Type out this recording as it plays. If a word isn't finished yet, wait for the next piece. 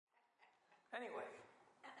Anyway,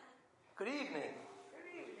 good evening.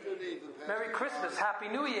 Good evening, Pastor. Merry Christmas. Happy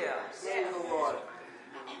New Year. Praise the Lord.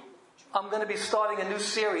 I'm going to be starting a new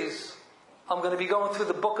series. I'm going to be going through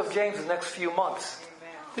the book of James the next few months.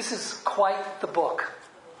 This is quite the book.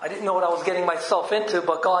 I didn't know what I was getting myself into,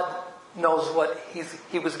 but God knows what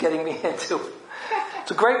He was getting me into.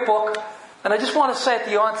 It's a great book, and I just want to say at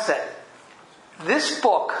the onset, this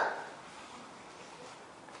book,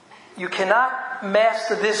 you cannot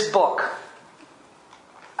master this book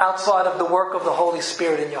outside of the work of the Holy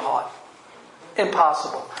Spirit in your heart.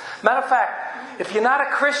 Impossible. Matter of fact, if you're not a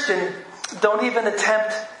Christian, don't even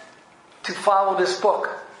attempt to follow this book,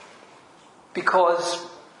 because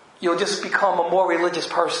you'll just become a more religious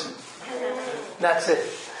person. That's it.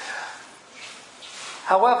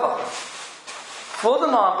 However, for the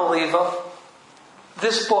non-believer,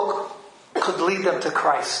 this book could lead them to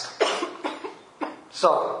Christ.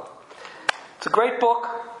 So, it's a great book.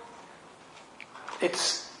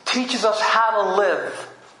 It teaches us how to live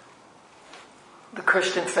the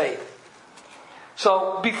Christian faith.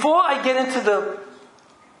 So, before I get into the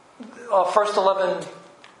first 11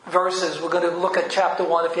 verses, we're going to look at chapter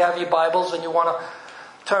 1. If you have your Bibles and you want to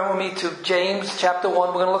turn with me to James chapter 1,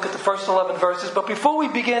 we're going to look at the first 11 verses. But before we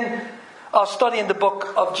begin studying the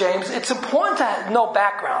book of James, it's important to know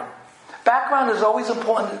background. Background is always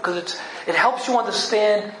important because it helps you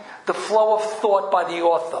understand the flow of thought by the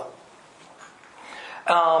author.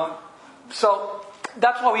 So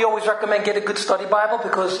that's why we always recommend get a good study Bible,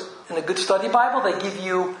 because in a good study Bible they give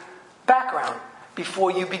you background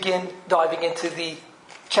before you begin diving into the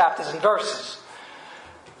chapters and verses.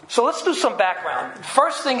 So let's do some background.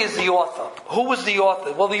 First thing is the author. Who was the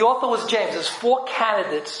author? Well, the author was James. There's 4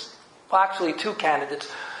 candidates. Well, actually 2 candidates.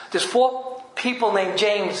 There's 4 people named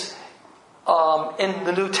James in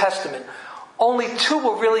the New Testament. Only 2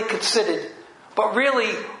 were really considered, but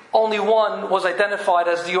really only one was identified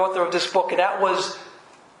as the author of this book, and that was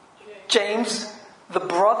James, the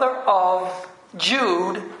brother of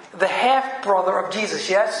Jude, the half-brother of Jesus.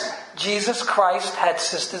 Yes, Jesus Christ had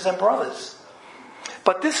sisters and brothers.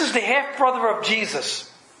 But this is the half-brother of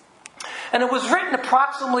Jesus. And it was written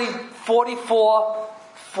approximately 44,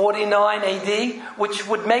 49 AD, which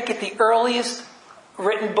would make it the earliest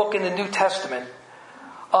written book in the New Testament.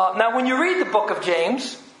 Now, when you read the book of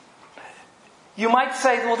James, you might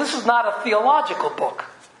say, well, this is not a theological book.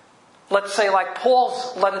 Let's say like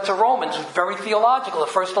Paul's letter to Romans is very theological. The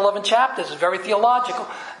first 11 chapters is very theological.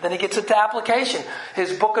 Then he gets into application.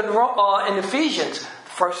 His book in Ephesians, the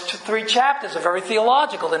first 3 chapters are very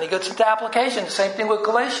theological. Then he gets into application. The same thing with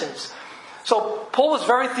Galatians. So Paul was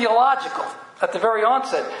very theological at the very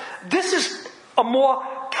onset. This is a more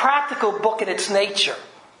practical book in its nature.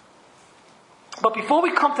 But before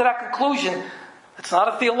we come to that conclusion, it's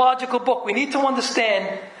not a theological book. We need to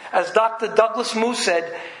understand, as Dr. Douglas Moo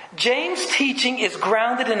said, James' teaching is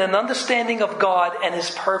grounded in an understanding of God and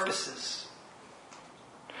His purposes.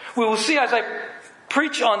 We will see as I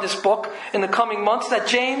preach on this book in the coming months that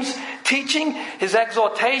James' teaching, his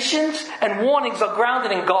exhortations and warnings are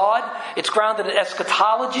grounded in God. It's grounded in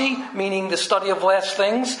eschatology, meaning the study of last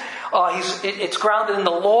things. It's grounded in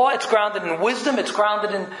the law. It's grounded in wisdom. It's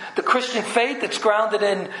grounded in the Christian faith. It's grounded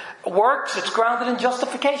in works. It's grounded in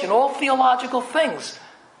justification. All theological things.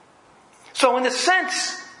 So in this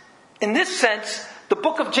sense, the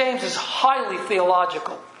book of James is highly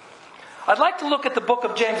theological. I'd like to look at the book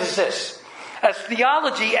of James as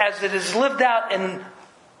theology as it is lived out in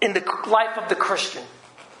the life of the Christian.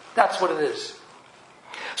 That's what it is.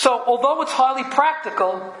 So, although it's highly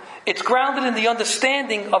practical, it's grounded in the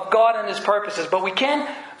understanding of God and His purposes. But we can't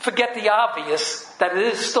forget the obvious, that it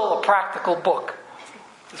is still a practical book.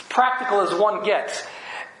 As practical as one gets.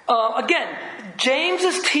 Again, James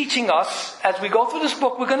is teaching us, as we go through this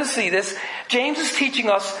book, we're going to see this. James is teaching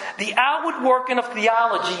us the outward working of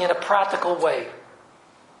theology in a practical way.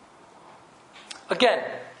 Again,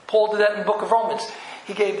 Paul did that in the book of Romans.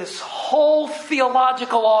 He gave this whole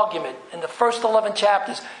theological argument in the first 11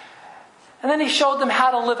 chapters. And then he showed them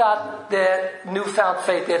how to live out their newfound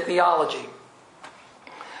faith, their theology.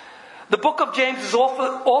 The book of James is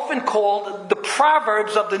often called the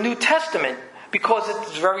Proverbs of the New Testament because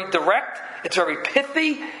it's very direct, it's very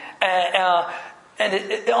pithy, and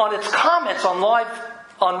on its comments on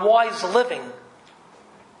wise living.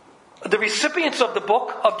 The recipients of the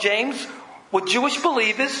book of James were Jewish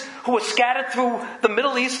believers who were scattered through the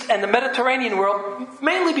Middle East and the Mediterranean world,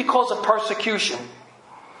 mainly because of persecution.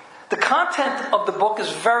 The content of the book is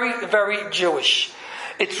very, very Jewish.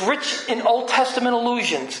 It's rich in Old Testament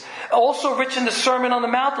allusions. Also rich in the Sermon on the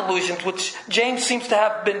Mount allusions, which James seems to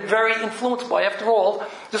have been very influenced by. After all,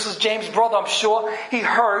 this is James' brother, I'm sure. He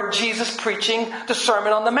heard Jesus preaching the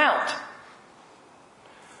Sermon on the Mount.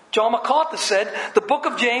 John MacArthur said, the book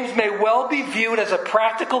of James may well be viewed as a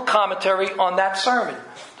practical commentary on that sermon,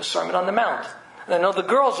 the Sermon on the Mount. And I know the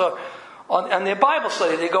girls are on their Bible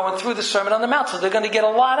study. They're going through the Sermon on the Mount, so they're going to get a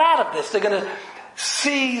lot out of this. They're going to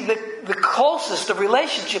see the closest, the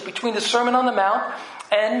relationship between the Sermon on the Mount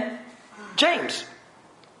and James.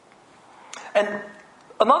 And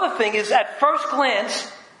another thing is, at first glance,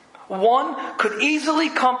 one could easily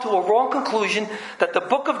come to a wrong conclusion that the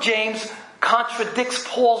book of James contradicts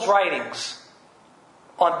Paul's writings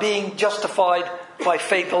on being justified by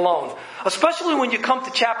faith alone. Especially when you come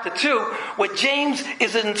to chapter 2, where James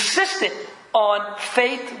is insistent on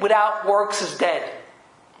faith without works is dead.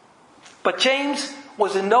 But James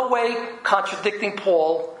was in no way contradicting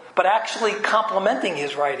Paul, but actually complementing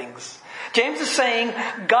his writings. James is saying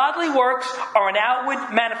godly works are an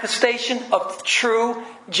outward manifestation of true,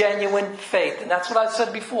 genuine faith. And that's what I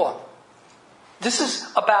said before. This is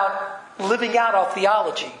about living out our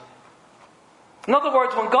theology. In other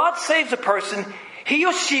words, when God saves a person, he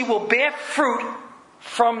or she will bear fruit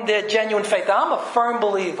from their genuine faith. Now, I'm a firm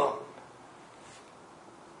believer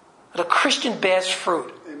that a Christian bears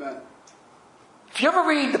fruit. Amen. If you ever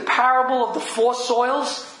read the parable of the 4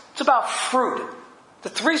 soils, it's about fruit. The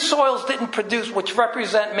 3 soils didn't produce, which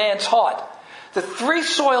represent man's heart. The 3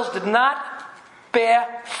 soils did not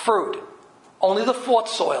bear fruit. Only the 4th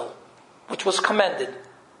soil, which was commended.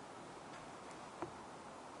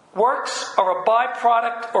 Works are a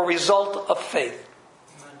byproduct or result of faith.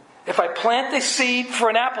 If I plant a seed for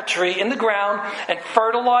an apple tree in the ground and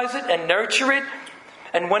fertilize it and nurture it,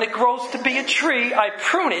 and when it grows to be a tree, I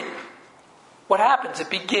prune it, what happens? It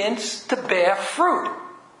begins to bear fruit.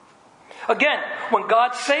 Again, when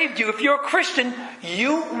God saved you, if you're a Christian,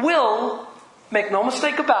 you will, make no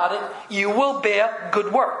mistake about it, you will bear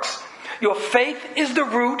good works. Your faith is the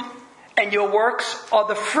root and your works are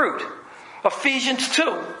the fruit. Ephesians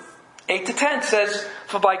 2, 8-10 says,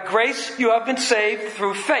 for by grace you have been saved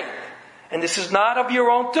through faith. And this is not of your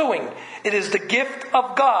own doing. It is the gift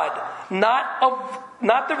of God,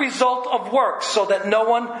 not the result of works, so that no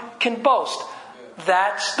one can boast.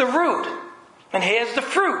 That's the root. And here's the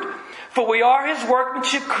fruit. For we are his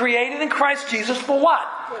workmanship, created in Christ Jesus for what?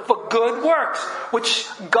 For good works, which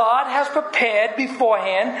God has prepared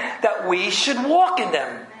beforehand that we should walk in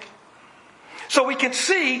them. So we can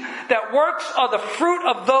see that works are the fruit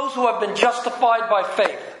of those who have been justified by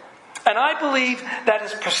faith. And I believe that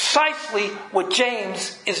is precisely what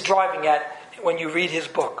James is driving at when you read his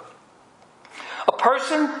book. A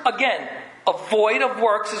person, again, void of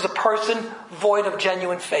works is a person void of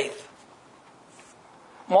genuine faith.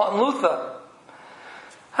 Martin Luther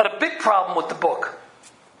had a big problem with the book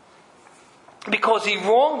because he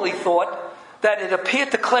wrongly thought that it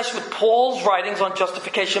appeared to clash with Paul's writings on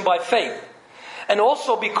justification by faith, and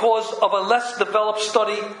also because of a less developed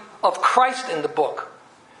study of Christ in the book.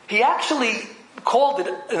 He actually called it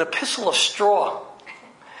an epistle of straw,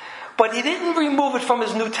 but he didn't remove it from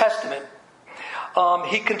his New Testament.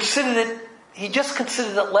 He just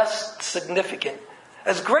considered it less significant.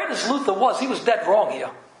 As great as Luther was, he was dead wrong here.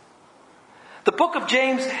 The book of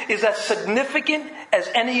James is as significant as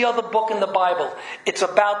any other book in the Bible. It's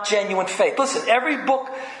about genuine faith. Listen, every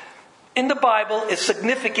book in the Bible is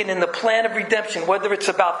significant in the plan of redemption, whether it's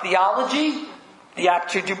about theology, the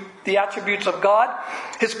attributes of God,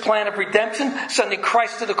 his plan of redemption, sending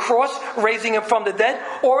Christ to the cross, raising him from the dead,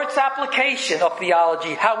 or its application of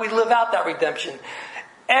theology, how we live out that redemption.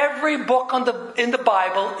 Every book in the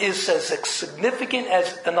Bible is as significant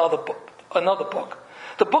as another book.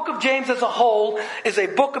 The book of James as a whole is a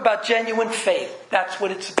book about genuine faith. That's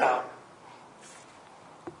what it's about.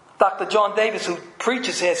 Dr. John Davis, who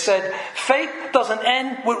preaches here, said, faith doesn't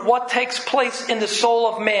end with what takes place in the soul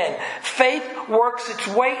of man. Faith works its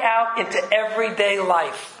way out into everyday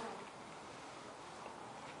life.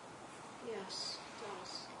 Yes, it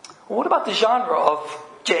does. Well, what about the genre of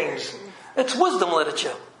James? It's wisdom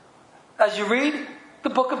literature. As you read the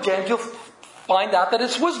book of James, you'll find out that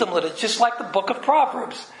it's wisdom literature, just like the book of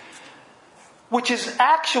Proverbs, which is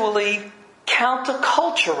actually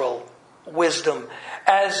countercultural wisdom,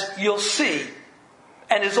 as you'll see,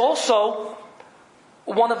 and is also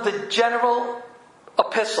one of the general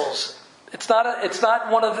epistles. It's not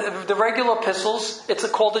one of the regular epistles. It's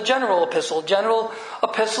called a general epistle. General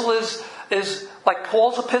epistle is like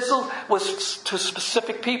Paul's epistle was to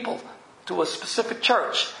specific people, to a specific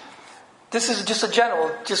church. This is just a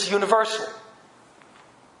general, just universal.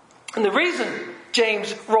 And the reason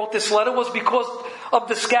James wrote this letter was because of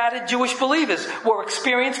the scattered Jewish believers who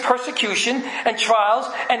experienced persecution and trials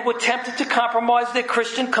and were tempted to compromise their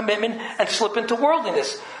Christian commitment and slip into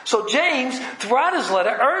worldliness. So James, throughout his letter,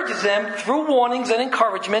 urges them through warnings and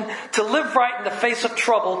encouragement to live right in the face of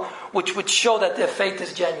trouble, which would show that their faith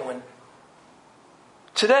is genuine.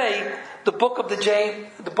 Today, the book of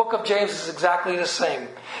James is exactly the same.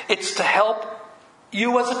 It's to help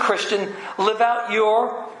you as a Christian live out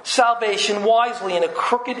your salvation wisely in a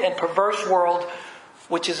crooked and perverse world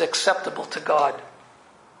which is acceptable to God.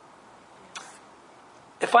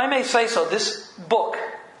 If I may say so, this book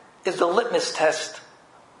is the litmus test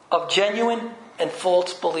of genuine and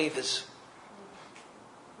false believers.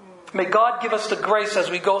 May God give us the grace as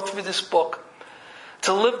we go through this book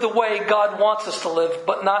to live the way God wants us to live,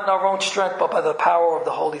 but not in our own strength, but by the power of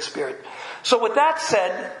the Holy Spirit. So with that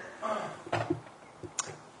said,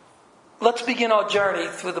 let's begin our journey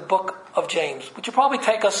through the book of James, which will probably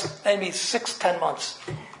take us maybe 6-10 months.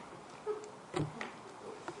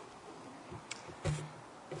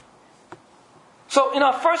 So in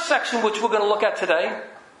our first section, which we're going to look at today,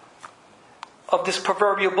 of this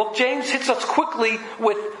proverbial book, James hits us quickly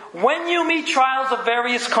with when you meet trials of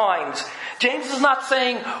various kinds. James is not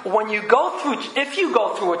saying if you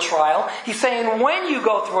go through a trial. He's saying when you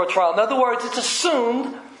go through a trial. In other words, it's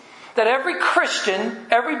assumed that every Christian,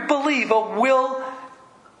 every believer will,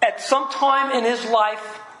 at some time in his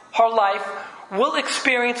life, her life, will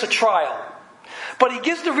experience a trial. But he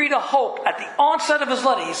gives the reader hope at the onset of his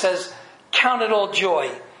letter. He says, count it all joy.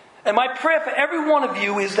 And my prayer for every one of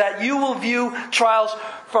you is that you will view trials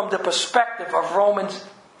from the perspective of Romans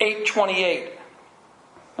 8:28,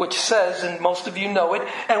 which says, and most of you know it,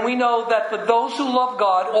 and we know that for those who love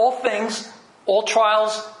God, all things, all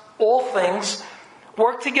trials, all things,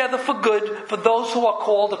 work together for good for those who are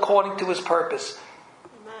called according to his purpose.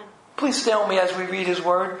 Amen. Please stay with me as we read his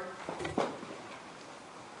word.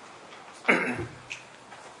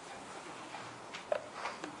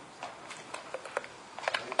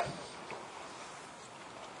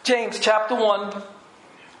 James chapter 1,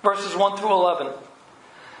 verses 1 through 11.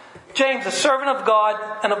 James, a servant of God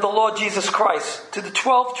and of the Lord Jesus Christ, to the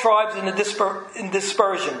 12 tribes in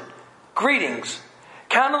dispersion, greetings.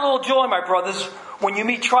 Count it all joy, my brothers, when you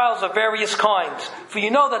meet trials of various kinds, for you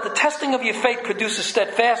know that the testing of your faith produces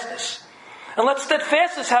steadfastness. And let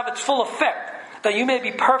steadfastness have its full effect, that you may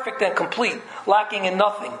be perfect and complete, lacking in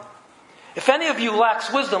nothing. If any of you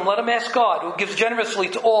lacks wisdom, let him ask God, who gives generously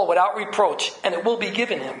to all without reproach, and it will be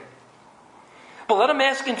given him. But let him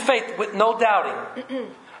ask in faith with no doubting.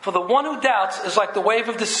 For the one who doubts is like the wave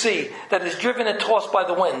of the sea that is driven and tossed by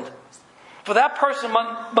the wind. For that person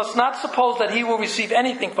must not suppose that he will receive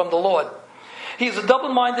anything from the Lord. He is a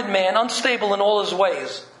double-minded man, unstable in all his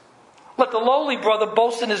ways. Let the lowly brother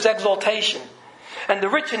boast in his exaltation, and the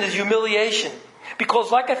rich in his humiliation,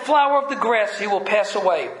 because like a flower of the grass he will pass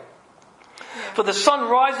away. For the sun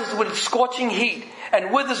rises with its scorching heat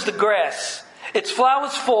and withers the grass. Its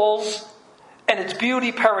flowers falls and its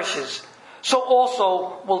beauty perishes. So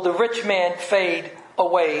also will the rich man fade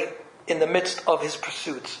away in the midst of his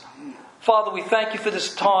pursuits. Father, we thank you for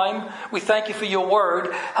this time. We thank you for your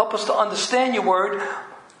word. Help us to understand your word.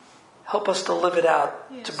 Help us to live it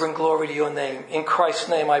out to bring glory to your name. In Christ's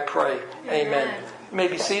name I pray. Amen. You may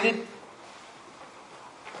be seated.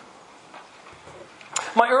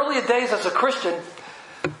 My earlier days as a Christian,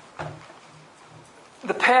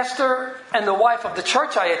 the pastor and the wife of the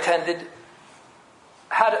church I attended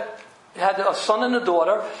had a son and a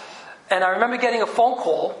daughter, and I remember getting a phone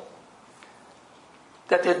call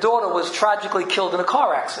that their daughter was tragically killed in a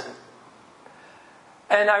car accident.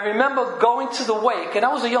 And I remember going to the wake, and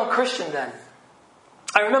I was a young Christian then.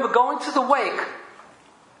 I remember going to the wake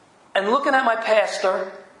and looking at my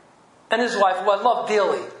pastor and his wife, who I love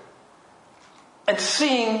dearly, and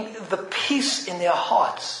seeing the peace in their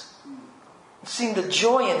hearts, seeing the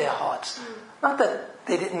joy in their hearts. Not that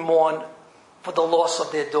they didn't mourn for the loss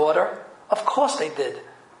of their daughter. Of course they did.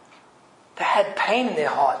 They had pain in their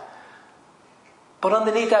heart. But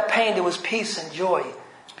underneath that pain there was peace and joy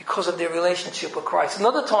because of their relationship with Christ.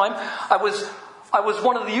 Another time, I was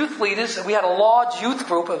one of the youth leaders, and we had a large youth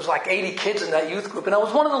group. It was like 80 kids in that youth group. And I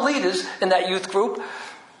was one of the leaders in that youth group.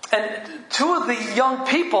 And two of the young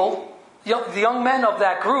people, the young men of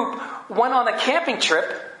that group, went on a camping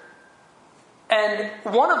trip, and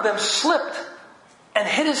one of them slipped and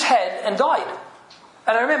hit his head and died.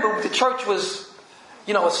 And I remember the church was,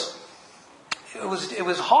 it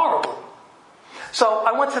was horrible. So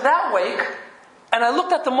I went to that wake, and I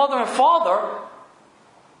looked at the mother and father,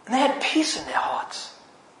 and they had peace in their hearts.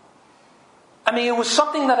 I mean, it was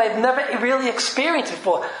something that I'd never really experienced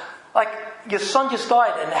before. Like, your son just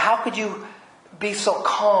died, and how could you be so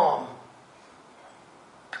calm?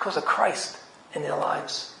 Because of Christ in their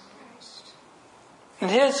lives. And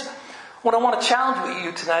here's what I want to challenge with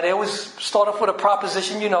you tonight. I always start off with a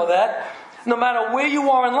proposition, you know that. No matter where you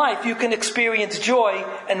are in life, you can experience joy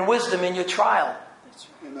and wisdom in your trial.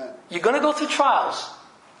 Amen. You're going to go through trials.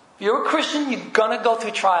 If you're a Christian, you're going to go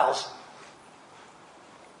through trials.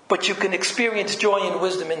 But you can experience joy and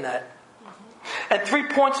wisdom in that. And 3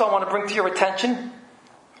 points I want to bring to your attention.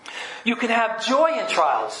 You can have joy in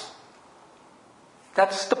trials.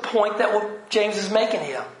 That's the point that what James is making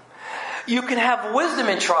here. You can have wisdom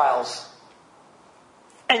in trials.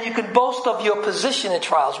 And you can boast of your position in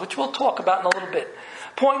trials, which we'll talk about in a little bit.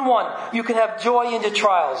 Point 1, you can have joy in your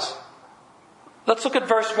trials. Let's look at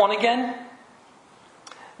verse 1 again.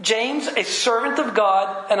 James, a servant of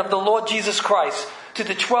God and of the Lord Jesus Christ, to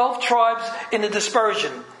the 12 tribes in the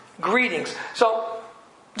dispersion. Greetings. So,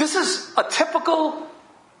 this is a typical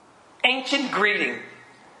ancient greeting.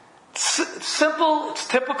 It's simple, it's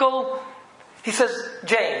typical. He says,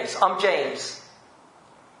 James, I'm James.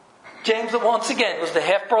 James, once again, was the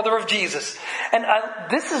half-brother of Jesus. And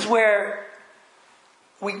this is where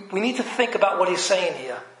we need to think about what he's saying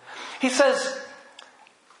here. He says,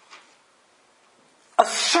 a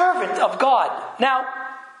servant of God. Now,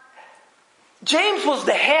 James was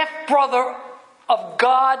the half-brother of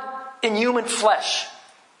God in human flesh.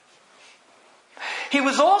 He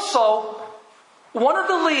was also one of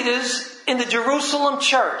the leaders in the Jerusalem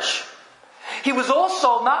church. He was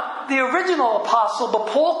also not the original apostle, but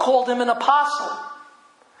Paul called him an apostle.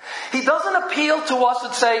 He doesn't appeal to us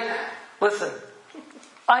and say, listen,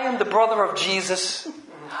 I am the brother of Jesus.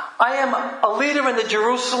 I am a leader in the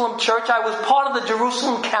Jerusalem church. I was part of the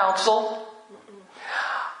Jerusalem council.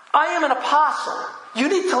 I am an apostle. You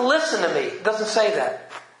need to listen to me. He doesn't say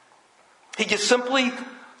that. He just simply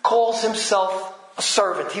calls himself a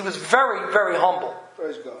servant. He was very, very humble.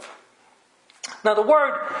 Praise God. Now the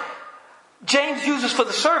word James uses for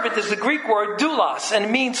the servant is the Greek word doulos, and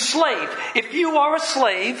it means slave. If you are a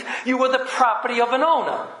slave, you are the property of an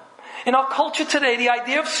owner. In our culture today, the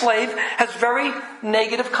idea of slave has very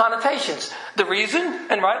negative connotations. The reason,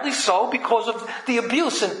 and rightly so, because of the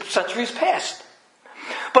abuse in centuries past.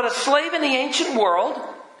 But a slave in the ancient world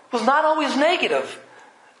was not always negative.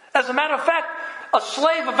 As a matter of fact, a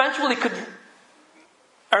slave eventually could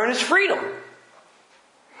earn his freedom.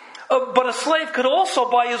 But a slave could also,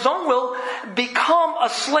 by his own will, become a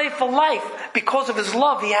slave for life because of his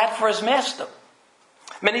love he had for his master.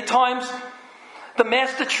 Many times, the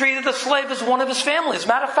master treated the slave as one of his family. As a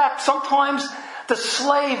matter of fact, sometimes the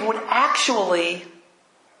slave would actually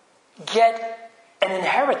get an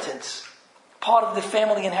inheritance, part of the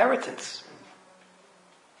family inheritance.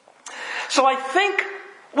 So I think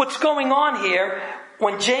what's going on here,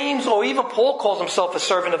 when James or even Paul calls himself a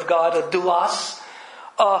servant of God, a doulos,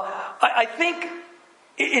 I think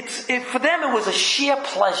for them it was a sheer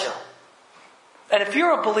pleasure. And if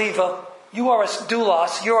you're a believer, you are a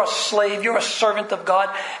doulos, you're a slave, you're a servant of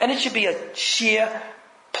God, and it should be a sheer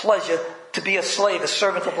pleasure to be a slave, a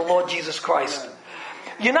servant of the Lord Jesus Christ.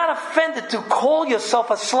 You're not offended to call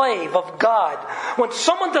yourself a slave of God. When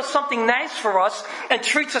someone does something nice for us and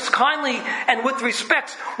treats us kindly and with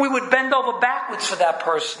respect, we would bend over backwards for that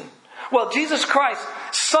person. Well, Jesus Christ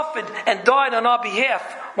suffered and died on our behalf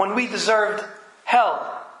when we deserved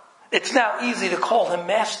hell. It's now easy to call him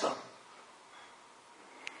master.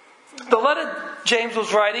 The letter James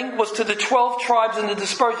was writing was to the 12 tribes in the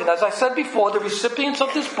dispersion. As I said before, the recipients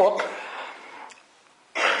of this book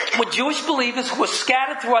were Jewish believers who were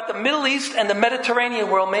scattered throughout the Middle East and the Mediterranean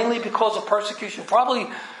world, mainly because of persecution. Probably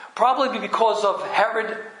because of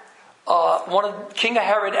Herod, King of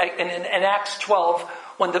Herod in Acts 12,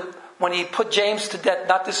 when he put James to death,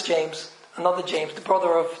 not this James, another James, the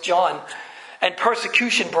brother of John, and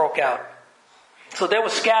persecution broke out. So they were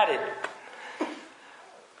scattered.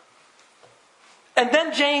 And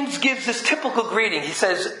then James gives this typical greeting. He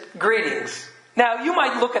says, greetings. Now, you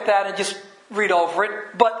might look at that and just read over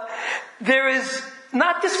it, but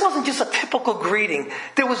this wasn't just a typical greeting.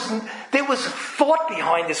 There was thought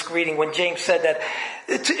behind this greeting when James said that.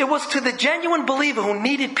 It was to the genuine believer who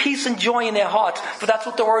needed peace and joy in their hearts, for that's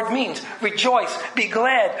what the word means. Rejoice, be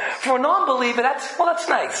glad. For a non-believer, that's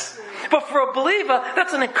nice. But for a believer,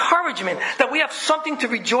 that's an encouragement that we have something to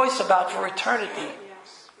rejoice about for eternity.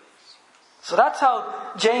 So that's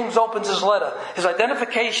how James opens his letter. His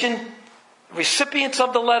identification, recipients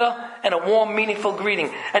of the letter, and a warm, meaningful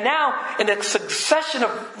greeting. And now, in a succession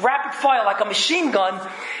of rapid fire, like a machine gun,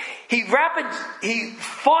 he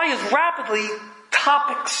fires rapidly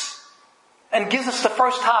topics and gives us the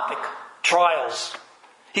first topic, trials.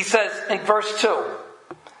 He says in verse 2,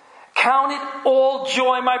 count it all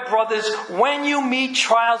joy, my brothers, when you meet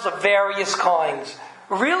trials of various kinds.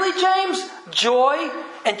 Really, James? Joy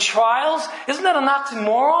and trials? Isn't that an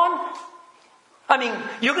oxymoron? I mean,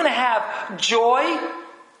 you're going to have joy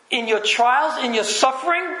in your trials, in your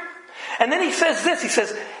suffering. And then he says this, he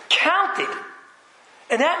says, count it.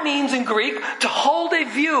 And that means in Greek, to hold a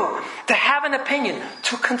view, to have an opinion,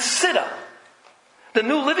 to consider. The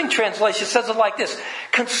New Living Translation says it like this: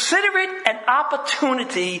 consider it an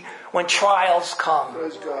opportunity when trials come.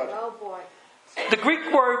 Praise God. Oh boy. The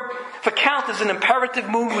Greek word for count is an imperative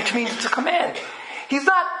mood, which means it's a command. He's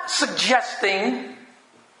not suggesting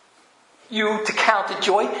you to count the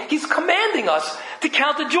joy. He's commanding us to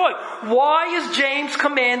count the joy. Why is James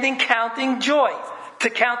commanding counting joy? To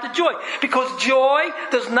count the joy. Because joy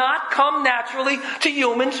does not come naturally to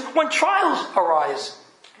humans when trials arise.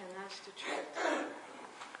 And that's the truth.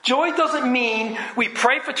 Joy doesn't mean we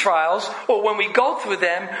pray for trials, or when we go through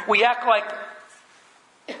them, we act like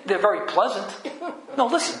they're very pleasant. No,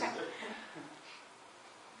 listen.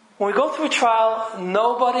 When we go through a trial,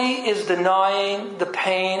 nobody is denying the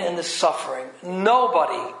pain and the suffering.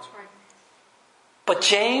 Nobody. That's right. But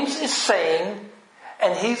James is saying,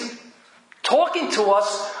 and he's talking to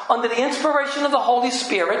us under the inspiration of the Holy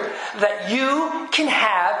Spirit, that you can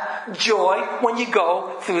have joy when you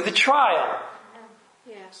go through the trial.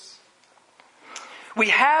 Yes. We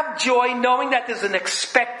have joy knowing that there's an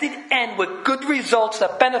expected end with good results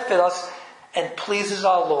that benefit us and pleases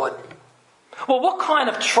our Lord. Well, what kind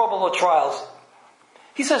of trouble or trials?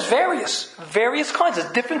 He says various kinds.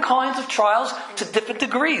 There's different kinds of trials to different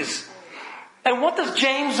degrees. And what does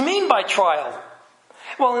James mean by trial?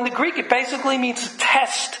 Well, in the Greek, it basically means to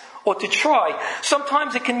test or to try.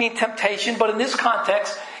 Sometimes it can mean temptation, but in this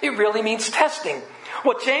context, it really means testing.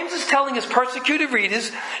 What James is telling his persecuted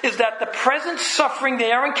readers is that the present suffering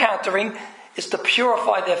they are encountering is to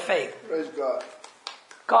purify their faith. Praise God.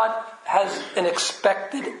 God has an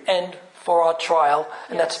expected end for our trial,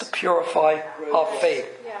 and that's to purify our faith.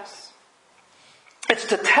 Yes. It's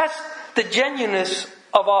to test the genuineness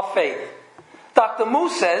of our faith. Dr.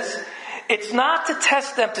 Moose says, it's not to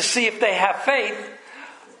test them to see if they have faith,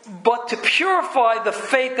 but to purify the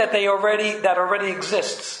faith that already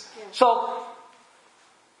exists. Yes. So,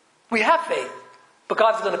 we have faith, but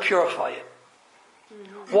God's going to purify it.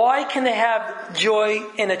 Why can they have joy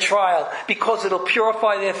in a trial? Because it'll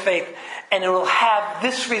purify their faith, and it will have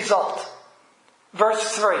this result. Verse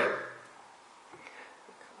 3.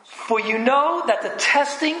 For you know that the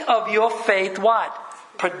testing of your faith, what?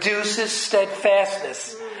 Produces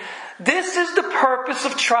steadfastness. This is the purpose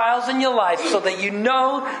of trials in your life, so that you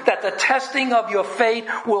know that the testing of your faith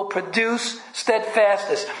will produce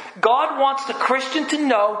steadfastness. God wants the Christian to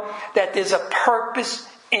know that there's a purpose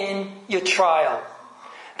in your trial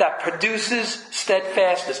that produces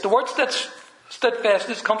steadfastness. The word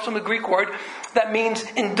steadfastness comes from the Greek word that means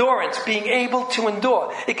endurance, being able to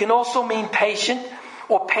endure. It can also mean patient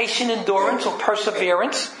or patient endurance or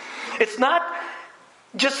perseverance. It's not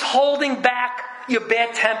just holding back your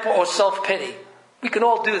bad temper or self-pity. We can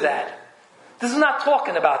all do that. This is not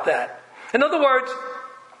talking about that. In other words,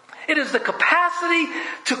 it is the capacity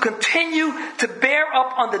to continue to bear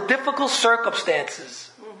up under difficult circumstances.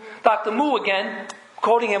 Dr. Moo again,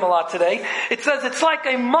 quoting him a lot today, it says it's like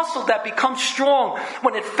a muscle that becomes strong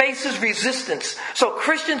when it faces resistance. So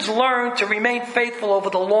Christians learn to remain faithful over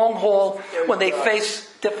the long haul when they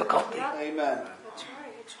face difficulty. Amen. That's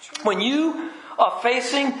right. It's true. When you are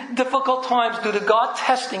facing difficult times due to God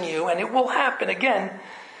testing you, and it will happen again,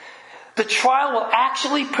 the trial will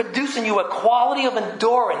actually produce in you a quality of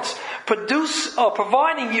endurance,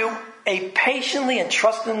 providing you a patiently and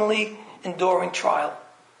trustingly enduring trial.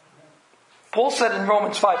 Paul said in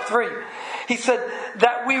Romans 5:3, he said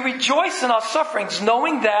that we rejoice in our sufferings,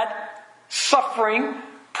 knowing that suffering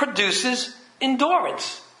produces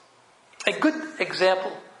endurance. A good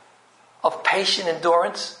example of patient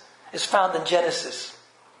endurance is found in Genesis.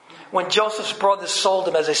 When Joseph's brothers sold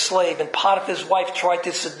him as a slave, and Potiphar's wife tried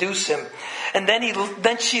to seduce him, and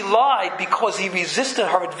then she lied because he resisted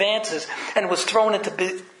her advances and was thrown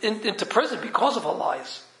into prison because of her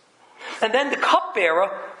lies. And then the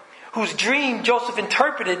cupbearer, whose dream Joseph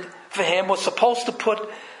interpreted for him, was supposed to put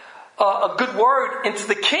a good word into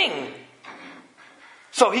the king,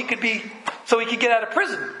 so he could get out of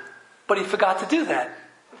prison, but he forgot to do that.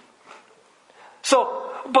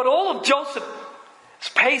 But all of Joseph's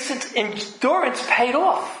patience and endurance paid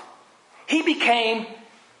off. He became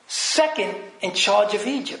second in charge of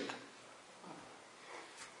Egypt.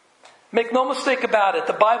 Make no mistake about it,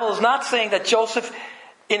 the Bible is not saying that Joseph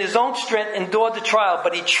in his own strength endured the trial,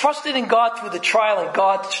 but he trusted in God through the trial, and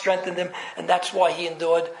God strengthened him, and that's why he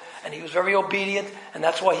endured, and he was very obedient, and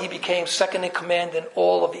that's why he became second in command in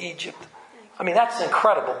all of Egypt. I mean, that's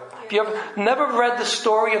incredible. If you ever never read the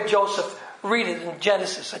story of Joseph, read it in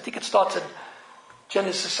Genesis. I think it starts in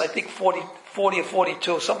Genesis, 40 or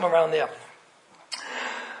 42, something around there.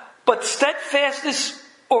 But steadfastness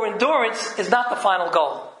or endurance is not the final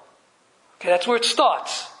goal. Okay, that's where it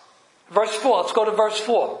starts. Verse 4. Let's go to verse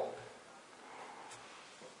 4.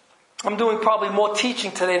 I'm doing probably more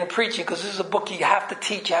teaching today than preaching, because this is a book you have to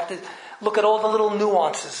teach. You have to look at all the little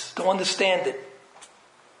nuances to understand it.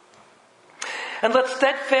 And let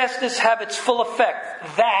steadfastness have its full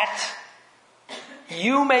effect, that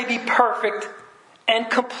you may be perfect and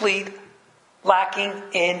complete, lacking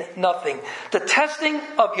in nothing. The testing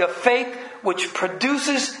of your faith, which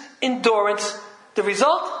produces endurance, the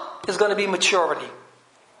result is going to be maturity.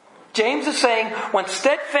 James is saying, when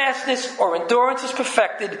steadfastness or endurance is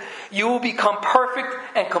perfected, you will become perfect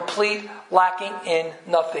and complete, lacking in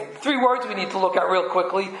nothing. 3 words we need to look at real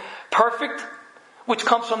quickly. Perfect, which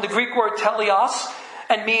comes from the Greek word teleos,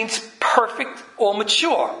 and means perfect or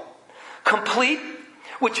mature. Complete,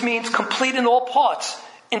 which means complete in all parts,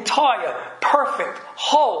 entire, perfect,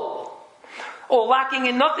 whole. Or lacking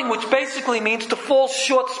in nothing, which basically means to fall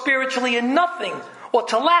short spiritually in nothing, or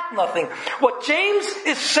to lack nothing. What James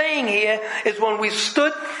is saying here is, when we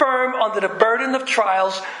stood firm under the burden of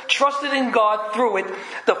trials, trusted in God through it,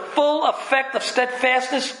 the full effect of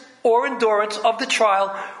steadfastness or endurance of the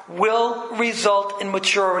trial will result in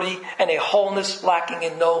maturity and a wholeness lacking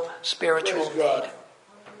in no spiritual need.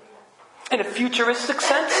 In a futuristic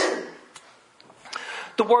sense,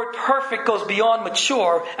 the word perfect goes beyond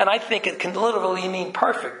mature, and I think it can literally mean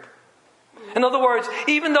perfect. In other words,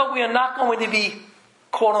 even though we are not going to be,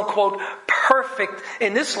 quote unquote, perfect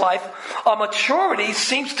in this life, our maturity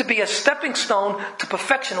seems to be a stepping stone to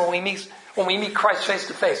perfection when we meet Christ face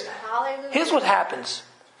to face. Hallelujah. Here's what happens.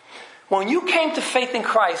 When you came to faith in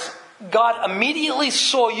Christ, God immediately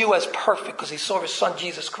saw you as perfect because he saw his son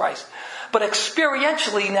Jesus Christ. But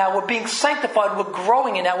experientially now we're being sanctified, we're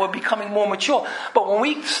growing in that, we're becoming more mature. But when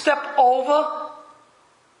we step over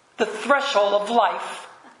the threshold of life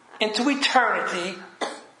into eternity,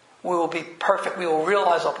 we will be perfect. We will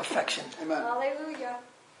realize our perfection. Amen. Hallelujah.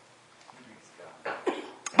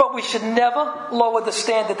 But we should never lower the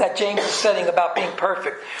standard that James is setting about being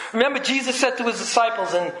perfect. Remember, Jesus said to his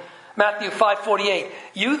disciples in Matthew 5:48,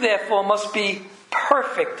 "You therefore must be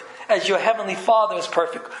perfect as your heavenly Father is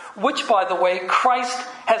perfect," which, by the way, Christ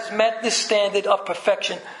has met this standard of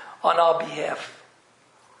perfection on our behalf.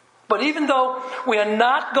 But even though we are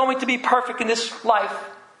not going to be perfect in this life,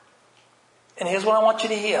 and here's what I want you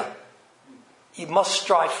to hear, you must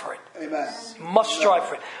strive for it. Amen. You must strive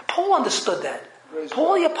for it. Paul understood that.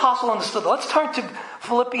 Paul the Apostle understood that. Let's turn to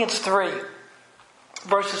Philippians 3,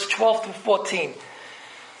 verses 12 through 14.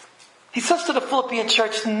 He says to the Philippian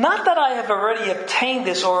church, "Not that I have already obtained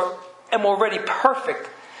this or am already perfect,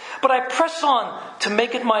 but I press on to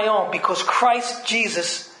make it my own, because Christ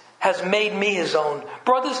Jesus has made me his own.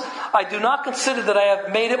 Brothers, I do not consider that I have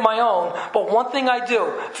made it my own, but one thing I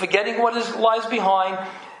do, forgetting what lies behind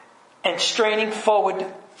and straining forward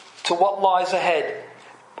to what lies ahead.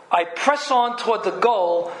 I press on toward the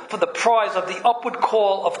goal for the prize of the upward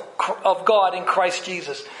call of God in Christ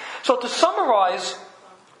Jesus." So to summarize,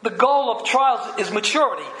 the goal of trials is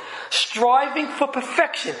maturity, striving for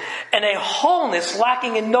perfection, and a wholeness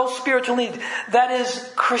lacking in no spiritual need. That is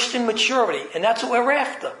Christian maturity, and that's what we're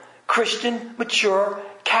after. Christian mature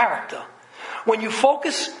character. When you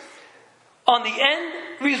focus on the end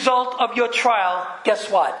result of your trial, guess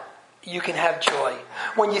what? You can have joy.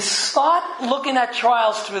 When you start looking at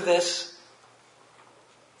trials through the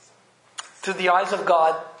eyes of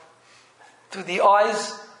God, through the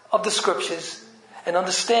eyes of the Scriptures, and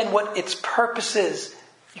understand what its purpose is,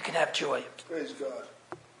 you can have joy. Praise God.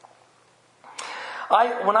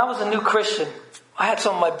 When I was a new Christian, I had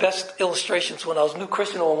some of my best illustrations when I was a new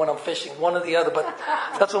Christian or when I'm fishing, one or the other, but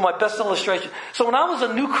that's one of my best illustrations. So when I was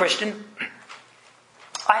a new Christian,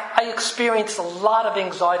 I experienced a lot of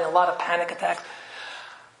anxiety, a lot of panic attacks.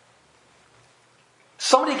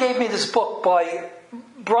 Somebody gave me this book by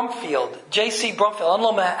Brumfield, J.C. Brumfield. I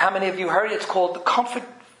don't know how many of you heard it. It's called The Comfort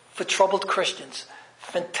for Troubled Christians.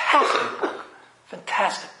 Fantastic book.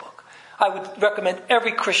 Fantastic book. I would recommend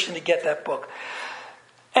every Christian to get that book.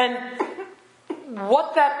 And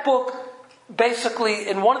what that book basically,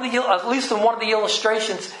 at least in one of the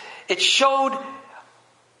illustrations, it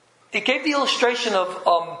gave the illustration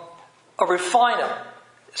of a refiner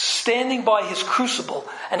standing by his crucible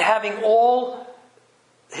and having all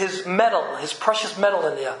his metal, his precious metal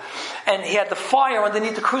in there. And he had the fire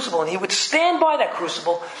underneath the crucible. And he would stand by that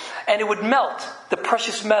crucible and it would melt the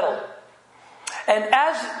precious metal. And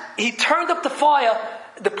as he turned up the fire,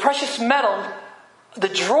 the precious metal, the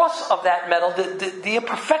dross of that metal, the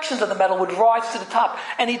imperfections of the metal would rise to the top.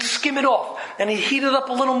 And he'd skim it off. And he'd heat it up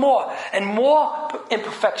a little more. And more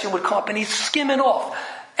imperfection would come up. And he'd skim it off.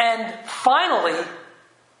 And finally,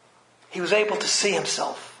 he was able to see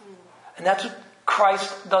himself. And that's what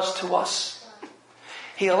Christ does to us.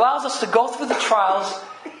 He allows us to go through the trials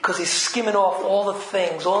because he's skimming off all the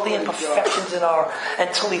things, all the imperfections in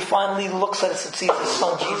until he finally looks at us and sees his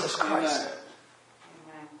son, Jesus Christ.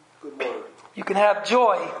 Good word. You can have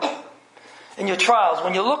joy in your trials.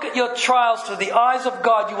 When you look at your trials through the eyes of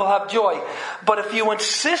God, you will have joy. But if you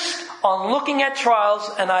insist on looking at trials,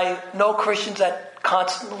 and I know Christians that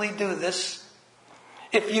constantly do this,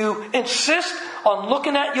 if you insist on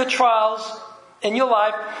looking at your trials in your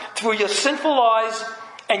life through your sinful eyes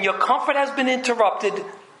and your comfort has been interrupted,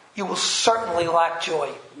 you will certainly lack joy.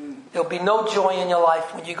 There'll be no joy in your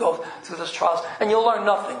life when you go through those trials, and you'll learn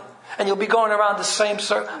nothing. And you'll be going around the same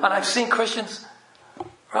circle. And I've seen Christians,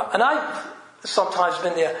 and I've sometimes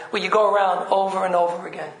been there, where you go around over and over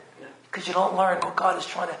again because you don't learn what God is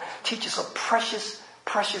trying to teach you. Some precious,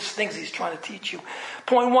 precious things He's trying to teach you.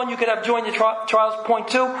 Point 1, you can have joy in your trials. Point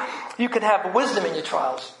 2, you can have wisdom in your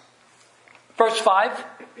trials. Verse 5,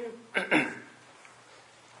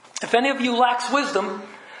 if any of you lacks wisdom,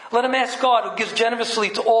 let him ask God, who gives generously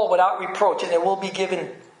to all without reproach, and it will be given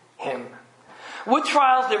him. With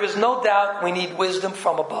trials, there is no doubt we need wisdom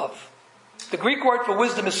from above. The Greek word for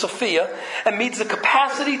wisdom is Sophia, and means the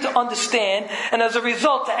capacity to understand, and as a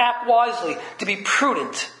result to act wisely, to be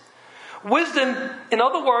prudent. Wisdom, in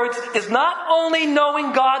other words, is not only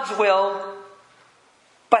knowing God's will,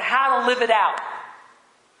 but how to live it out.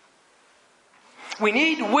 We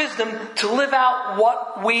need wisdom to live out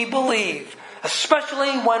what we believe,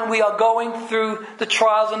 especially when we are going through the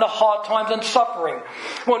trials and the hard times and suffering.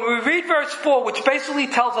 When we read verse 4, which basically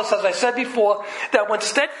tells us, as I said before, that when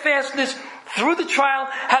steadfastness through the trial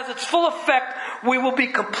has its full effect, we will be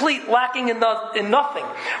complete, lacking in nothing.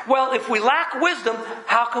 Well, if we lack wisdom,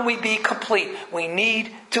 how can we be complete? We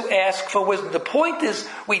need to ask for wisdom. The point is,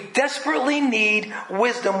 we desperately need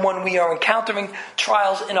wisdom when we are encountering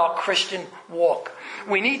trials in our Christian walk.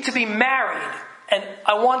 We need to be married. And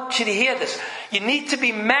I want you to hear this. You need to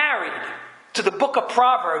be married to the book of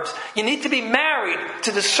Proverbs. You need to be married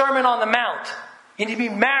to the Sermon on the Mount. You need to be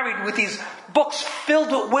married with these books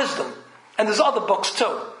filled with wisdom. And there's other books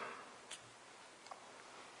too.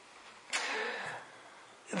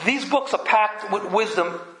 These books are packed with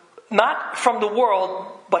wisdom, not from the world,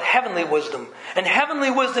 but heavenly wisdom. And heavenly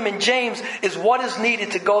wisdom in James is what is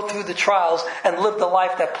needed to go through the trials and live the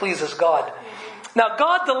life that pleases God. Now,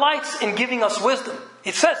 God delights in giving us wisdom.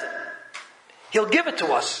 It says it. He'll give it to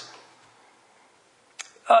us.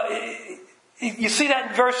 You see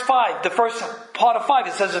that in verse 5, the first part of 5.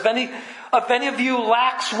 It says, if any of you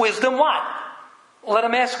lacks wisdom, what? Let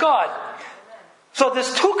him ask God. So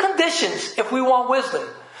there's two conditions if we want wisdom.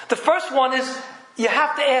 The first one is you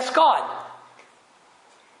have to ask God.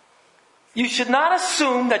 You should not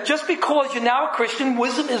assume that just because you're now a Christian,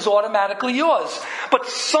 wisdom is automatically yours. But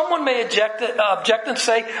someone may object and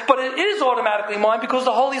say, but it is automatically mine because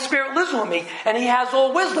the Holy Spirit lives with me and He has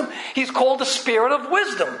all wisdom. He's called the Spirit of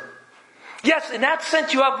wisdom. Yes, in that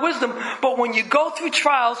sense you have wisdom, but when you go through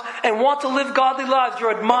trials and want to live godly lives,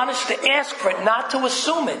 you're admonished to ask for it, not to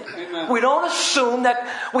assume it. Amen. We don't assume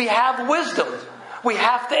that we have wisdom. We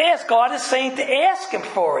have to ask. God is saying to ask Him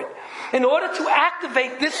for it. In order to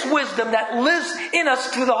activate this wisdom that lives in us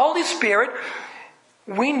through the Holy Spirit,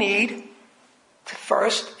 we need to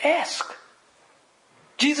first ask.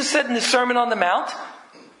 Jesus said in the Sermon on the Mount,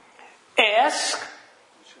 ask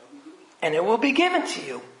and it will be given to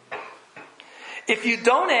you. If you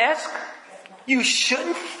don't ask, you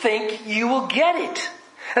shouldn't think you will get it.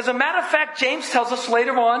 As a matter of fact, James tells us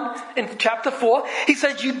later on in chapter 4, he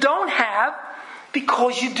says you don't have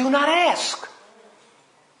because you do not ask.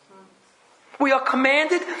 We are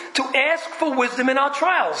commanded to ask for wisdom in our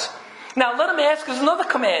trials. Now, let him ask is another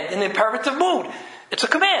command in the imperative mood. It's a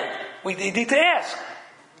command. We need to ask.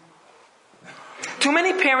 Too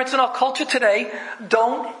many parents in our culture today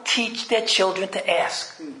don't teach their children to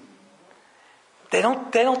ask. They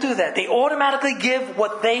don't do that. They automatically give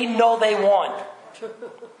what they know they want.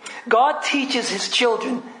 God teaches His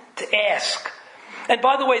children to ask. And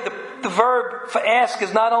by the way, the verb for ask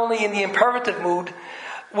is not only in the imperative mood,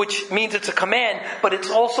 which means it's a command, but it's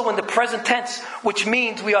also in the present tense, which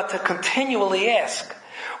means we are to continually ask.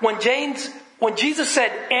 When Jesus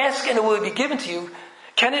said, ask and it will be given to you,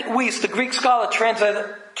 Kenneth Weiss, the Greek scholar,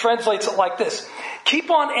 translates it like this.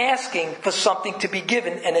 Keep on asking for something to be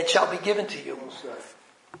given, and it shall be given to you.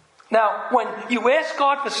 Now, when you ask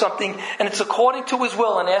God for something, and it's according to His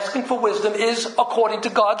will, and asking for wisdom is according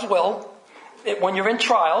to God's will, when you're in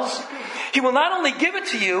trials, He will not only give it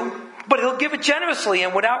to you, but He'll give it generously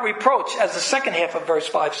and without reproach, as the second half of verse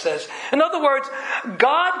 5 says. In other words,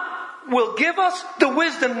 God will give us the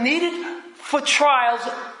wisdom needed for trials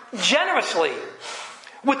generously,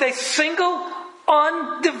 with a single,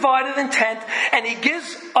 undivided intent, and He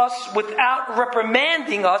gives us without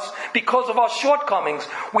reprimanding us because of our shortcomings.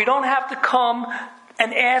 We don't have to come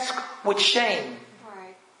and ask with shame.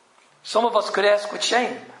 Right. Some of us could ask with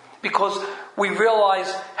shame because we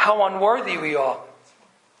realize how unworthy we are.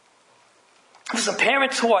 Listen,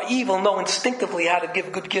 parents who are evil know instinctively how to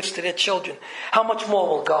give good gifts to their children. How much more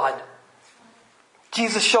will God?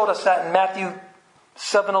 Jesus showed us that in Matthew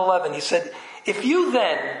 7:11. He said, if you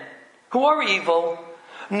then, who are evil,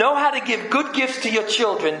 know how to give good gifts to your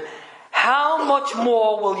children, how much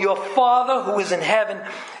more will your Father who is in heaven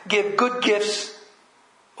give good gifts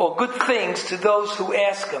or good things to those who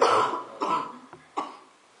ask Him?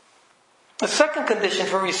 The second condition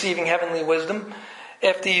for receiving heavenly wisdom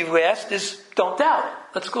after you've asked is don't doubt.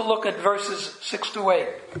 Let's go look at verses 6 through 8.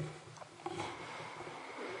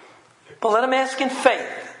 But let him ask in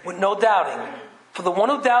faith with no doubting. For the one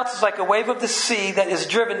who doubts is like a wave of the sea that is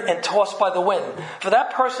driven and tossed by the wind. For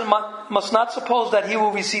that person must not suppose that he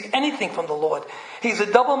will receive anything from the Lord. He's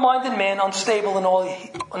a double-minded man, unstable in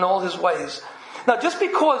all his ways. Now, just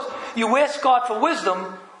because you ask God for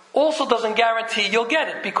wisdom also doesn't guarantee you'll get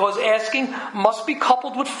it, because asking must be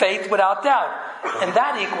coupled with faith without doubt. And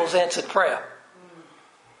that equals answered prayer.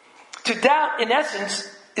 To doubt, in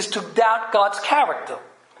essence, is to doubt God's character.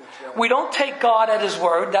 We don't take God at His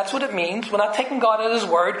word. That's what it means. We're not taking God at His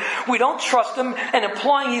word. We don't trust Him and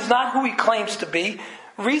implying He's not who He claims to be.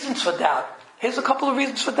 Reasons for doubt. Here's a couple of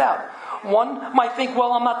reasons for doubt. One might think,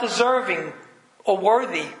 well, I'm not deserving or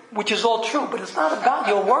worthy, which is all true, but it's not about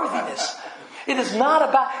your worthiness. It is not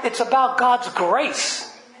about, it's about God's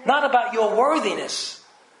grace, not about your worthiness.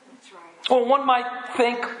 That's right. Or one might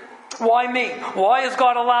think, why me? Why is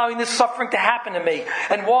God allowing this suffering to happen to me?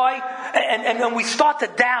 And why? And when we start to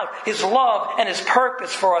doubt His love and His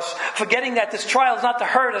purpose for us, forgetting that this trial is not to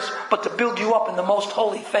hurt us, but to build you up in the most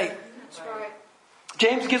holy faith. That's right.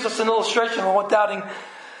 James gives us an illustration of what doubting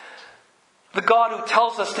the God who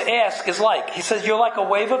tells us to ask is like. He says, you're like a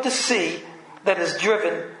wave of the sea that is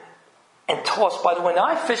driven and tossed by the wind. Now,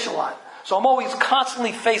 I fish a lot, so I'm always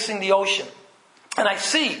constantly facing the ocean. And I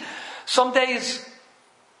see some days,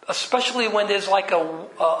 especially when there's like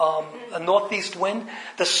a northeast wind,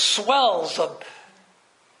 the swells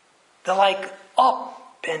they're like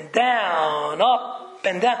up and down, up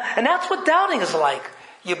and down. And that's what doubting is like.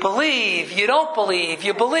 You believe, you don't believe,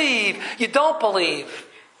 you believe, you don't believe.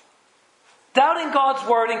 Doubting God's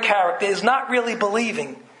word and character is not really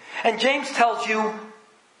believing. And James tells you,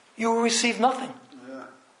 you will receive nothing. Yeah.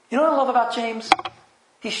 You know what I love about James?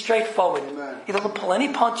 He's straightforward. Amen. He doesn't pull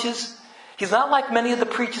any punches. He's not like many of the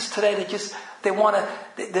preachers today that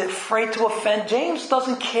they're afraid to offend. James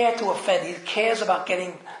doesn't care to offend. He cares about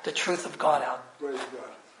getting the truth of God out. Praise God.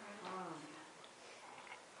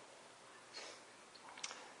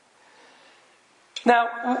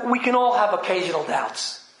 Now, we can all have occasional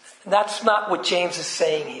doubts. That's not what James is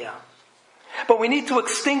saying here. But we need to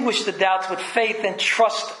extinguish the doubts with faith and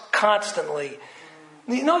trust constantly.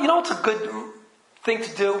 You know what's a good thing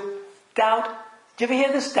to do? Doubt. Do you ever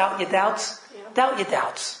hear this? Doubt your doubts? Yeah. Doubt your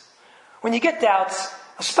doubts. When you get doubts,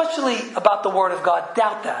 especially about the Word of God,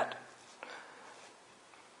 doubt that.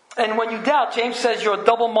 And when you doubt, James says you're a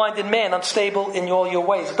double-minded man, unstable in all your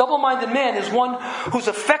ways. A double-minded man is one whose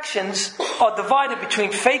affections are divided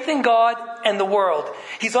between faith in God and the world.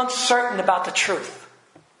 He's uncertain about the truth.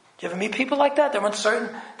 Do you ever meet people like that? They're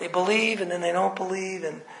uncertain. They believe and then they don't believe.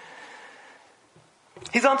 And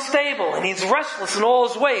he's unstable and he's restless in all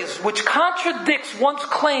his ways, which contradicts one's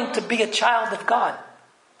claim to be a child of God.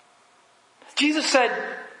 Jesus said,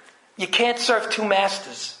 you can't serve two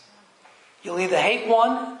masters. You'll either hate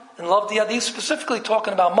one and love the other. He's specifically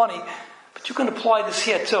talking about money, but you can apply this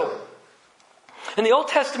here too. In the Old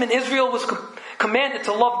Testament, Israel was commanded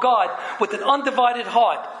to love God with an undivided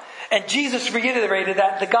heart. And Jesus reiterated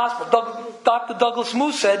that in the gospel. Dr. Douglas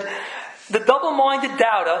Moo said, the double-minded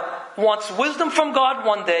doubter wants wisdom from God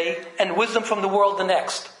one day and wisdom from the world the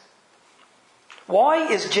next. Why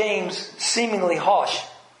is James seemingly harsh?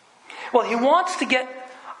 Well, he wants to get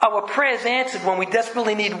our prayers answered when we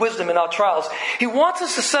desperately need wisdom in our trials. He wants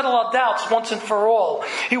us to settle our doubts once and for all.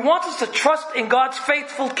 He wants us to trust in God's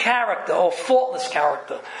faithful character or faultless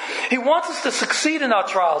character. He wants us to succeed in our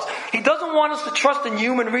trials. He doesn't want us to trust in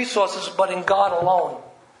human resources, but in God alone.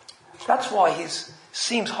 That's why he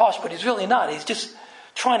seems harsh, but he's really not. He's just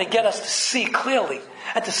trying to get us to see clearly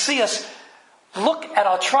and to see us look at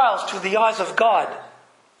our trials through the eyes of God.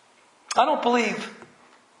 I don't believe,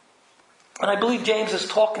 and I believe James is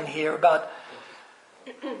talking here about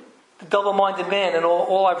the double-minded man, and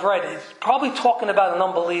all I've read. He's probably talking about an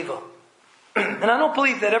unbeliever. And I don't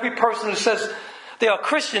believe that every person who says they are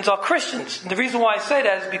Christians are Christians. And the reason why I say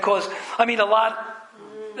that is because I meet a lot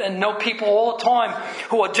and know people all the time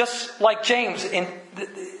who are just like James in the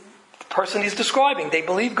person he's describing. They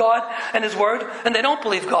believe God and His Word, and they don't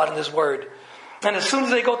believe God and His Word. And as soon as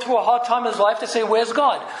they go through a hard time in his life, they say, where's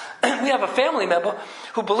God? We have a family member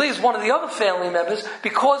who believes one of the other family members,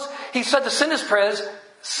 because he said the sinner's prayer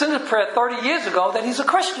 30 years ago, that he's a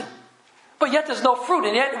Christian. But yet there's no fruit.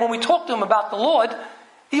 And yet when we talk to him about the Lord,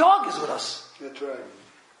 he argues with us. That's right.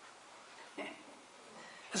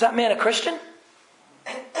 Is that man a Christian?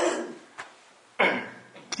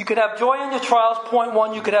 You could have joy in your trials. Point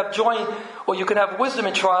 1, you could have joy, or you could have wisdom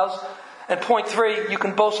in trials. And point 3, you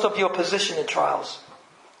can boast of your position in trials.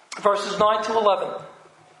 Verses 9 to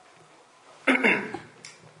 11.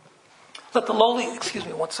 Let the lowly, excuse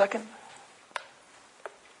me, 1 second.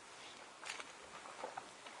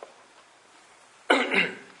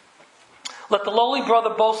 Let the lowly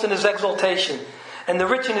brother boast in his exaltation, and the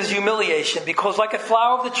rich in his humiliation, because like a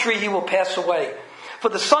flower of the tree he will pass away. For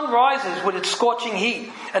the sun rises with its scorching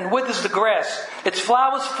heat and withers the grass. Its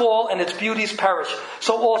flowers fall and its beauties perish.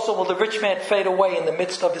 So also will the rich man fade away in the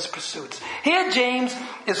midst of his pursuits. Here James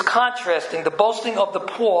is contrasting the boasting of the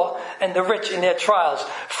poor and the rich in their trials.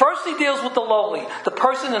 First he deals with the lowly, the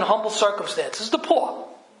person in humble circumstances, the poor.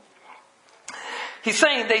 He's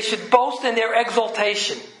saying they should boast in their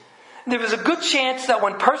exaltation. There was a good chance that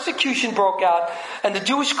when persecution broke out and the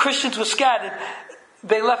Jewish Christians were scattered,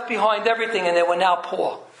 they left behind everything and they were now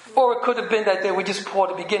poor. Or it could have been that they were just poor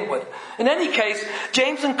to begin with. In any case,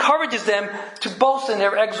 James encourages them to boast in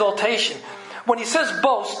their exaltation. When he says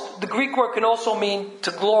boast, the Greek word can also mean to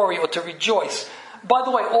glory or to rejoice. By the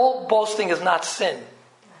way, all boasting is not sin.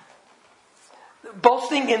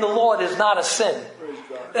 Boasting in the Lord is not a sin.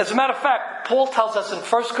 As a matter of fact, Paul tells us in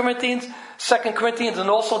 1 Corinthians, 2 Corinthians, and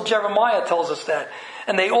also Jeremiah tells us that.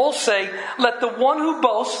 And they all say, let the one who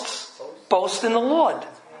boasts boast in the Lord.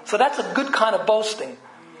 So that's a good kind of boasting.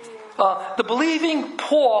 The believing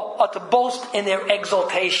poor are to boast in their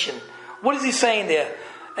exaltation. What is he saying there?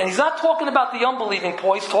 And he's not talking about the unbelieving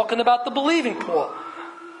poor. He's talking about the believing poor.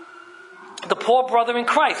 The poor brother in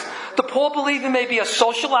Christ. The poor believer may be a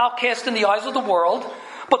social outcast in the eyes of the world,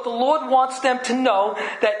 but the Lord wants them to know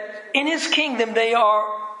that in His kingdom they are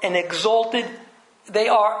of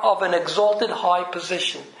an exalted high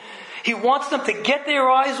position. He wants them to get their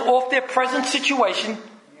eyes off their present situation,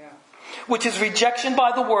 which is rejection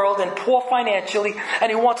by the world and poor financially, and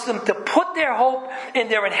He wants them to put their hope in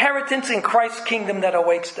their inheritance in Christ's kingdom that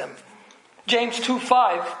awaits them. James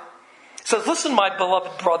 2:5 says, listen, my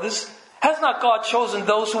beloved brothers, has not God chosen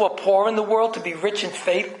those who are poor in the world to be rich in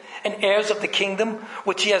faith and heirs of the kingdom,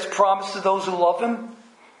 which He has promised to those who love Him?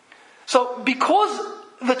 So because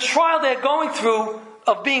the trial they're going through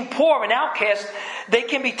of being poor and outcast, they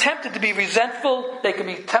can be tempted to be resentful, they can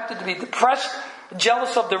be tempted to be depressed,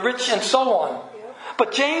 jealous of the rich, and so on.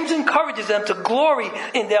 But James encourages them to glory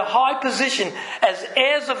in their high position as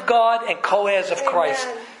heirs of God and co-heirs of Christ.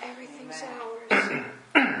 Everything's ours.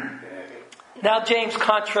 Now James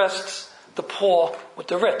contrasts the poor with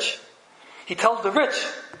the rich. He tells the rich,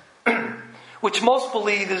 which most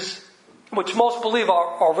believe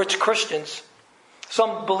are rich Christians.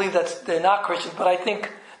 Some believe that they're not Christians, but I think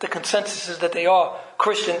the consensus is that they are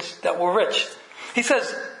Christians that were rich. He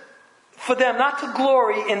says, for them not to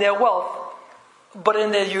glory in their wealth, but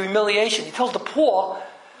in their humiliation. He tells the poor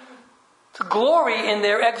to glory in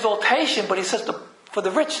their exaltation, but he says for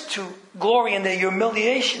the rich to glory in their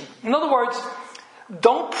humiliation. In other words,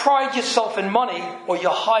 don't pride yourself in money or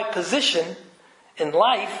your high position in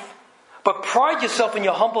life, but pride yourself in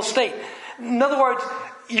your humble state. In other words,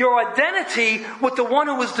 your identity with the one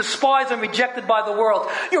who was despised and rejected by the world.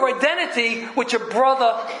 Your identity with your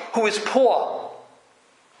brother who is poor.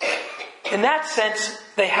 In that sense,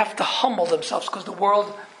 they have to humble themselves because the world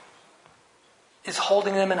is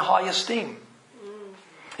holding them in high esteem.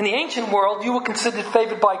 In the ancient world, you were considered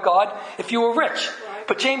favored by God if you were rich.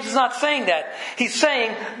 But James is not saying that. He's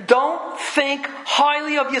saying, don't think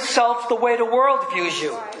highly of yourself the way the world views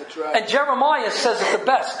you. That's right. And Jeremiah says it the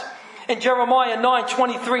best. In Jeremiah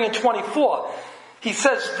 9:23 and 24, he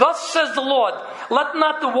says, thus says the Lord, let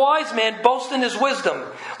not the wise man boast in his wisdom.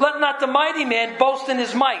 Let not the mighty man boast in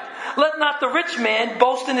his might. Let not the rich man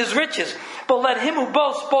boast in his riches. But let him who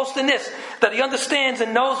boasts boast in this, that he understands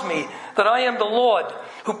and knows me, that I am the Lord,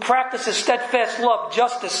 who practices steadfast love,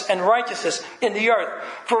 justice, and righteousness in the earth.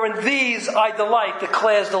 For in these I delight,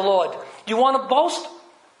 declares the Lord. Do you want to boast?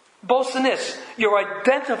 Boast in this, your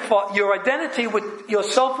identity with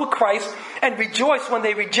yourself with Christ, and rejoice when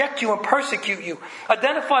they reject you and persecute you.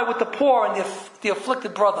 Identify with the poor and the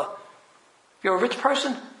afflicted brother. If you're a rich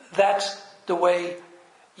person, that's the way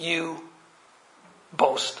you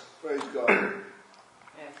boast. Praise God.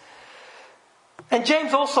 And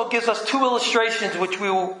James also gives us two illustrations which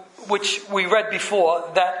we read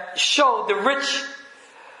before that show the rich.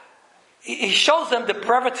 He shows them the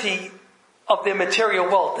brevity of their material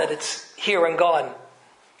wealth, that it's here and gone.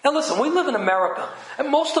 Now listen, we live in America, and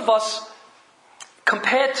most of us,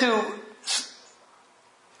 compared to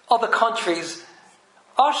other countries,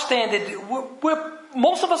 our standard,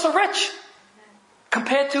 most of us are rich.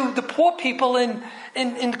 Compared to the poor people in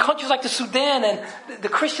countries like the Sudan and the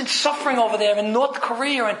Christians suffering over there in North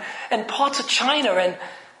Korea and parts of China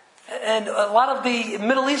and a lot of the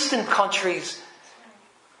Middle Eastern countries,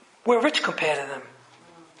 we're rich compared to them.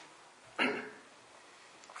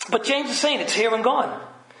 But James is saying it's here and gone.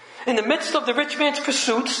 In the midst of the rich man's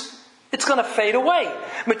pursuits, it's going to fade away.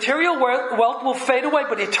 Material wealth will fade away,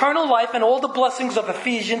 but eternal life and all the blessings of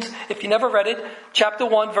Ephesians, if you never read it, chapter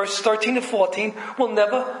 1, verse 13 to 14, will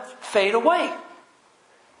never fade away.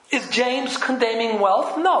 Is James condemning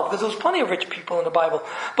wealth? No, because there's plenty of rich people in the Bible.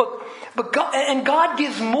 But God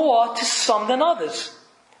gives more to some than others.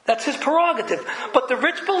 That's his prerogative. But the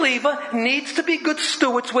rich believer needs to be good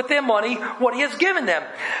stewards with their money, what he has given them.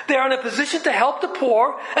 They are in a position to help the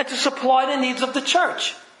poor and to supply the needs of the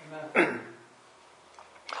church. Amen.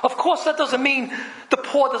 Of course, that doesn't mean the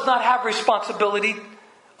poor does not have responsibility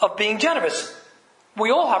of being generous. We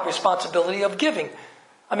all have responsibility of giving.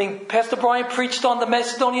 I mean, Pastor Brian preached on the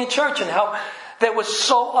Macedonian church and how they were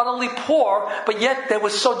so utterly poor, but yet they were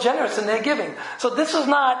so generous in their giving. So this is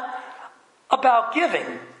not about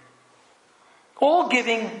giving. All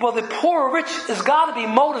giving, whether poor or rich, has got to be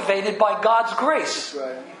motivated by God's grace.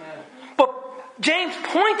 Right. But James'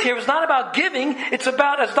 point here is not about giving. It's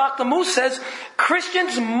about, as Dr. Moose says,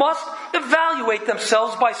 Christians must evaluate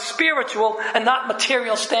themselves by spiritual and not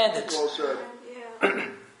material standards. Well said. Yeah.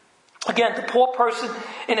 Again, the poor person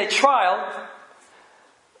in a trial,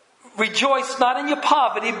 rejoice not in your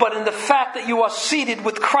poverty, but in the fact that you are seated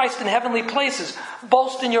with Christ in heavenly places.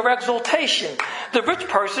 Boast in your exaltation. The rich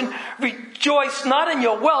person, rejoice not in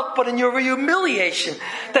your wealth, but in your humiliation.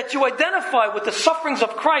 That you identify with the sufferings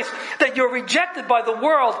of Christ, that you're rejected by the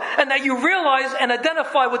world, and that you realize and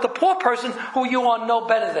identify with the poor person who you are no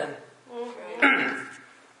better than.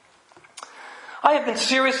 I have been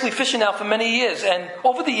seriously fishing now for many years, and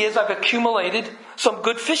over the years I've accumulated some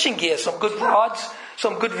good fishing gear, some good rods,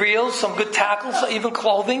 some good reels, some good tackles, even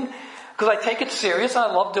clothing, because I take it serious.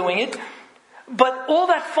 I love doing it. But all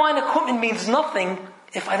that fine equipment means nothing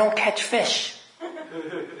if I don't catch fish.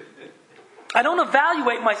 I don't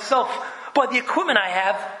evaluate myself by the equipment I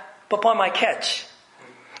have, but by my catch.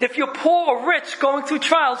 If you're poor or rich going through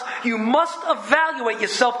trials, you must evaluate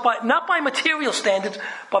yourself not by material standards,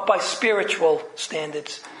 but by spiritual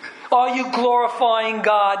standards. Are you glorifying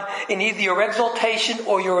God in either your exaltation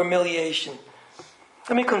or your humiliation?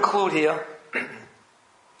 Let me conclude here.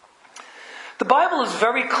 The Bible is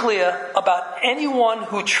very clear about anyone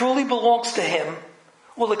who truly belongs to Him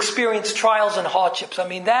will experience trials and hardships. I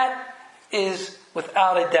mean, that is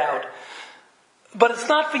without a doubt. But it's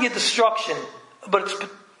not for your destruction, but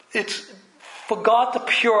it's for God to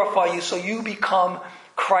purify you so you become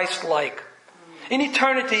Christ-like. In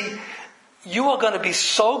eternity, you are going to be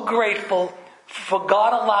so grateful for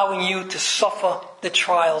God allowing you to suffer the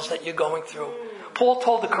trials that you're going through. Paul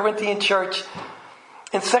told the Corinthian church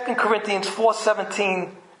in 2 Corinthians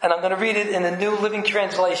 4:17, and I'm going to read it in the New Living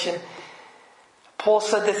Translation. Paul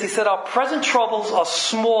said this, he said, our present troubles are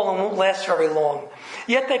small and won't last very long.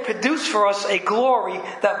 Yet they produce for us a glory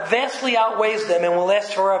that vastly outweighs them and will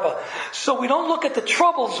last forever. So we don't look at the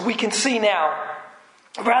troubles we can see now.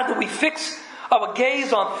 Rather, we fix our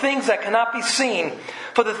gaze on things that cannot be seen.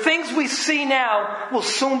 For the things we see now will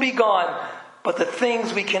soon be gone, but the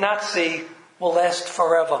things we cannot see will last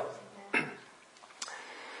forever.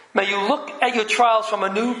 May you look at your trials from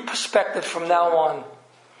a new perspective from now on.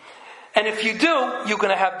 And if you do, you're going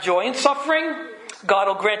to have joy in suffering, God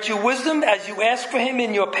will grant you wisdom as you ask for Him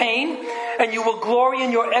in your pain, and you will glory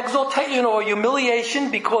in your exaltation or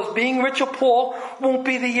humiliation, because being rich or poor won't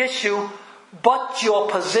be the issue, but your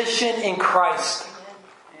position in Christ.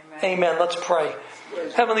 Amen. Let's pray.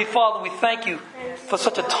 Heavenly Father, we thank you for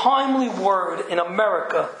such a timely word in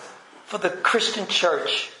America for the Christian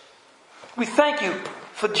church. We thank you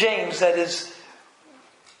for James that is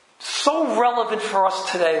so relevant for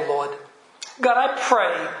us today, Lord. God, I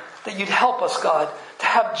pray that you'd help us, God, to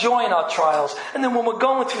have joy in our trials. And then when we're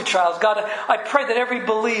going through trials, God, I pray that every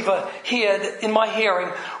believer here in my hearing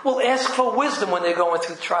will ask for wisdom when they're going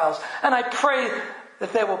through trials. And I pray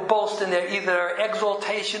that they will boast in their either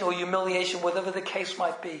exaltation or humiliation, whatever the case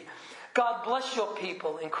might be. God, bless your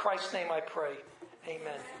people. In Christ's name I pray.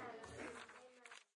 Amen.